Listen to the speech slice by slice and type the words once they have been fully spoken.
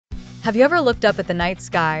Have you ever looked up at the night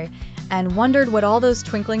sky and wondered what all those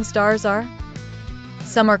twinkling stars are?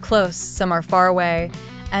 Some are close, some are far away,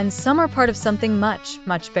 and some are part of something much,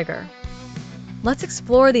 much bigger. Let's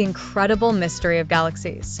explore the incredible mystery of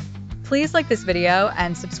galaxies. Please like this video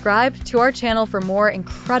and subscribe to our channel for more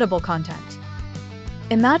incredible content.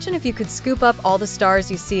 Imagine if you could scoop up all the stars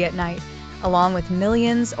you see at night, along with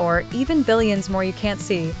millions or even billions more you can't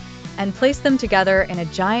see, and place them together in a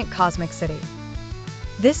giant cosmic city.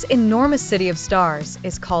 This enormous city of stars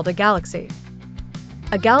is called a galaxy.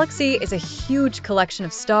 A galaxy is a huge collection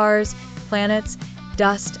of stars, planets,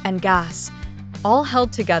 dust, and gas, all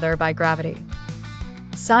held together by gravity.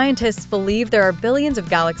 Scientists believe there are billions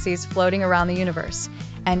of galaxies floating around the universe,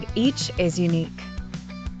 and each is unique.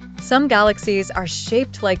 Some galaxies are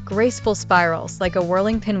shaped like graceful spirals, like a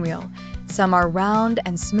whirling pinwheel. Some are round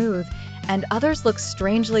and smooth, and others look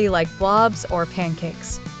strangely like blobs or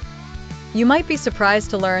pancakes. You might be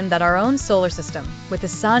surprised to learn that our own solar system, with the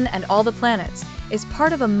Sun and all the planets, is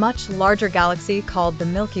part of a much larger galaxy called the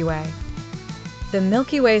Milky Way. The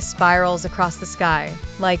Milky Way spirals across the sky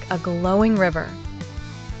like a glowing river.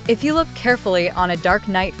 If you look carefully on a dark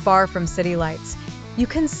night far from city lights, you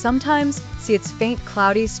can sometimes see its faint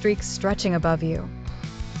cloudy streaks stretching above you.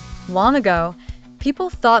 Long ago, people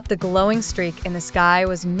thought the glowing streak in the sky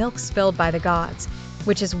was milk spilled by the gods,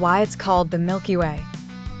 which is why it's called the Milky Way.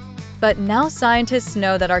 But now scientists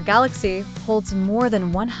know that our galaxy holds more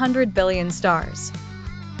than 100 billion stars.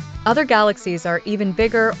 Other galaxies are even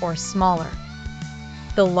bigger or smaller.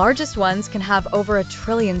 The largest ones can have over 1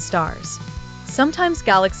 trillion stars. Sometimes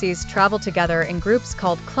galaxies travel together in groups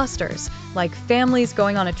called clusters, like families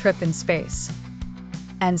going on a trip in space.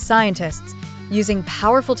 And scientists, using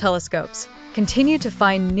powerful telescopes, continue to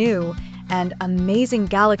find new and amazing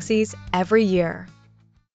galaxies every year.